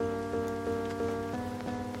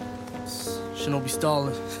Shinobi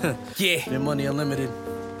Stalin. Yeah. Their money unlimited.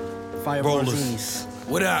 Fire Martinis.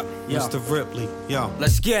 What up? Yo. Mr.Ripley, yo.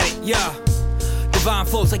 Let's get it, yo. Divine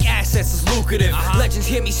flows like assets is lucrative. Legends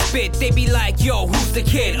hear me spit, they be like, yo, who's the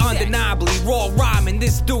kid? Undeniably, raw rhyming,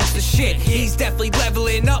 this dude's the shit. He's definitely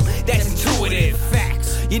leveling up, that's intuitive.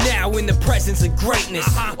 Facts. You're now in the presence of greatness.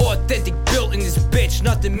 Authentic built in this bitch,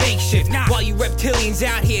 nothing makeshift. While you reptilians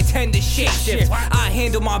out here tend to shapeshift, I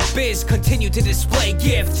handle my biz, continue to display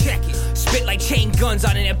gift. Check it. Spit like chain guns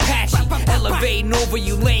on an Apache. Elevating over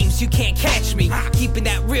you lames, you can't catch me. Keeping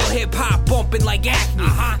that real hip-hop bumping like Acme.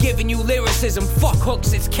 Giving you lyricism, fuck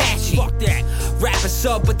hooks, it's catchy. Fuck that. Rapper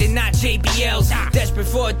sub, but they're not JBLs. Desperate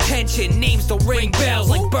for attention, names don't ring bells.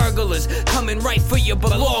 Like burglars, coming right for your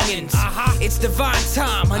belongings. It's divine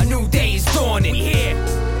time, a new day is dawning. We here.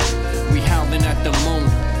 We howling at the moon,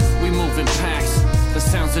 we moving packs. The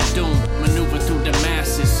sounds of doom, maneuver through the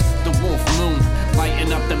masses. The wolf moon,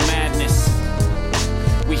 lighting up the madness.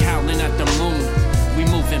 We howling at the moon, we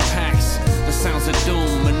moving packs. The sounds of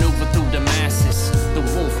doom, maneuver through the masses. The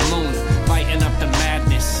wolf moon, lighting up the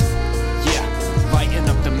madness. Yeah, lighting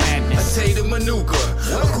up the madness. I say the manuka,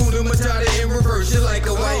 Akuda Matata in reverse. You're like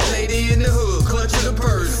a white lady in the hood, clutching a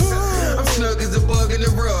purse. I'm snug as a bug in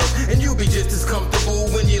the rug, and you be just as comfortable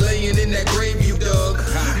when you're laying in that grave you dug.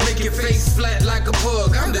 Make your face flat like a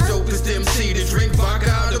pug. I'm the dopest MC to drink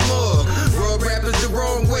vodka out the mug. Rub rappers the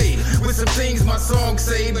wrong way, with some things my songs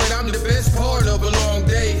say, but I'm the best part of a long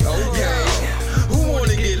day. Okay. Who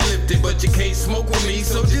wanna get lifted, but you can't smoke with me,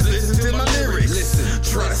 so just listen to my lyrics. Listen,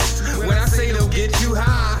 trust, when I say they'll get you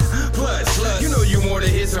high. Plus, you know you wanna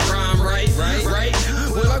hit some rhyme, right?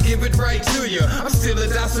 Well, I'll give it right to you. I'm still a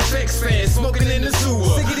DOS Effects fan, smoking in the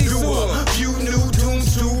sewer. Do a few new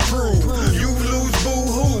tunes to prove. You lose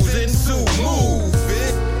boo-hoos and sue. Move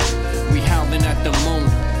it. We howling at the moon,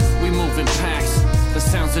 we moving packs. The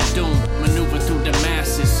sounds of doom, maneuver through the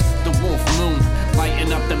masses. The wolf moon,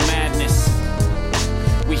 lighting up the madness.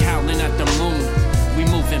 We howling at the moon, we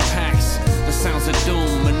moving packs. The sounds of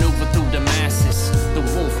doom, maneuver through the masses. The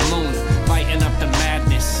wolf moon, lighting up the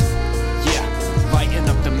madness. Yeah, lighting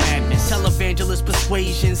up the madness. Televangelist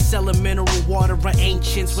persuasion, selling mineral water for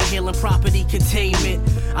ancients with healing property containment.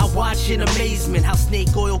 I watch in amazement how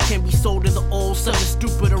snake oil can be sold in the old, such a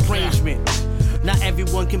stupid arrangement. Not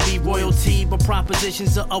everyone can be royalty, but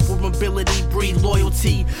propositions of upward mobility breed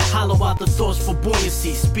loyalty. Hollow out the thoughts for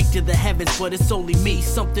buoyancy. Speak to the heavens, but it's only me.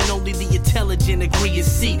 Something only the intelligent agree and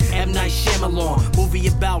see. M. Night Shyamalan, movie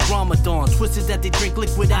about Ramadan. Twisted that they drink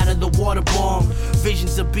liquid out of the water bomb.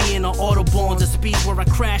 Visions of being on autobahns, a speed where I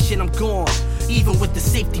crash and I'm gone. Even with the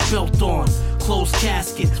safety belt on. Closed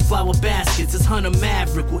casket, flower baskets. It's Hunter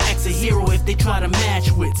Maverick who X a hero if they try to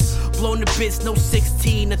match wits. Blown to bits, no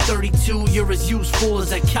 16 to 32. You're as useful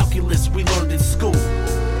as that calculus we learned in school.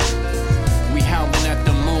 We howling at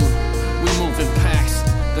the moon, we moving packs.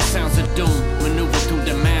 The sounds of doom, maneuver through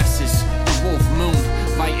the masses. The wolf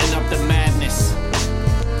moon, lighting up the madness.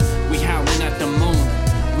 We howling at the moon,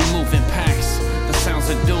 we moving packs. The sounds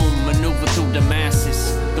of doom, maneuver through the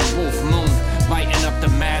masses. The wolf moon, lighting up the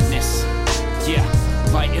madness. Yeah,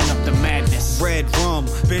 lighting up the madness. Red rum,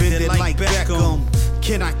 bend it like Beckham.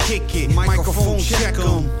 Can I kick it? Microphone check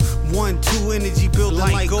 'em. 1-2 energy built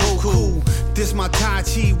like Goku. This my Tai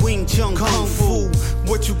Chi, Wing Chun, Kung Fu.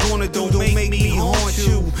 What you gonna do? Don't make me haunt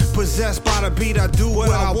you. Possessed by the beat, I do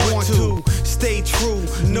what I want to. Stay true,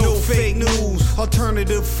 no fake news.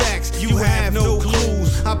 Alternative facts, you have no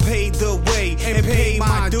clues. I paid the way and paid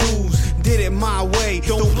my dues. Did it my way,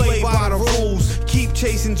 don't play by the rules. Keep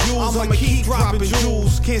chasing jewels, I'ma keep dropping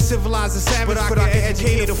jewels. Can't civilize a savage, but I can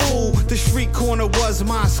educate a fool. The street corner was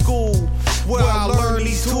my school, where I learned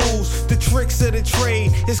these tools. The tricks of the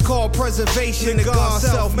trade, it's called preservation. The God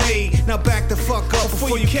self-made. Now back the fuck up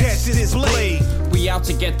before you catch this blade. We out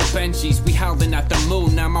to get the Benjis, we howling at the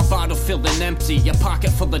moon. Now my bottle feeling empty, a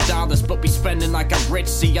pocket full of dollars, but we spending like I'm rich.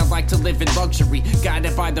 See, I like to live in luxury,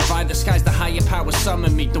 guided by the vibe. The sky's the higher power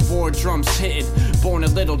summon me. The war drums hitting, born a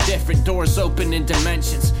little different. Doors open in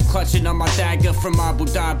dimensions, clutching on my dagger from Abu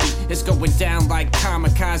Dhabi. It's going down like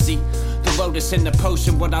kamikaze. The lotus in the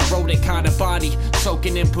potion, what I wrote it caught a body.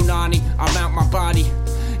 Soaking in punani, I'm out my body.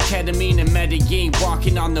 Ketamine and Medellin,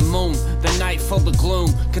 walking on the moon. The night full of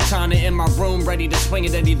gloom, katana in my room, ready to swing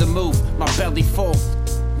it at either move. My belly full,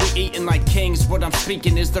 we eating like kings. What I'm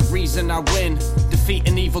speaking is the reason I win.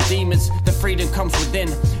 Defeating evil demons, the freedom comes within.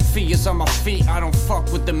 Fears on my feet, I don't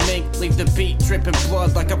fuck with the mink. Leave the beat dripping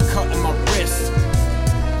blood like I'm cutting my wrist.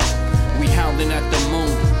 We howling at the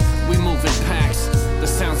moon, we moving packs. The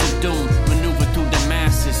sounds of doom, maneuver through the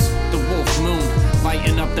masses. The wolf moon,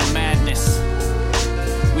 lighting up the madness.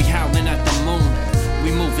 We howling at the moon,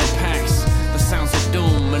 we moving packs.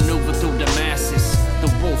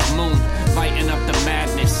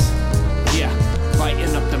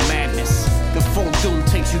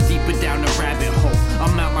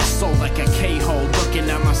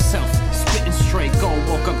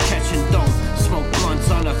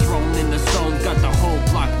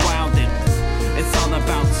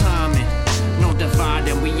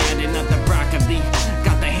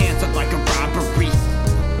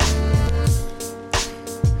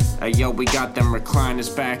 Hey yo, we got them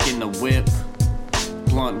recliners back in the whip.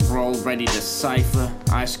 Blunt roll ready to cipher.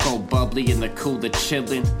 Ice cold bubbly in the cooler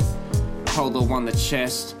chillin'. Polo on the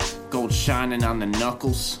chest, gold shining on the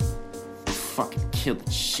knuckles. You fucking killin'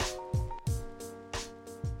 shit.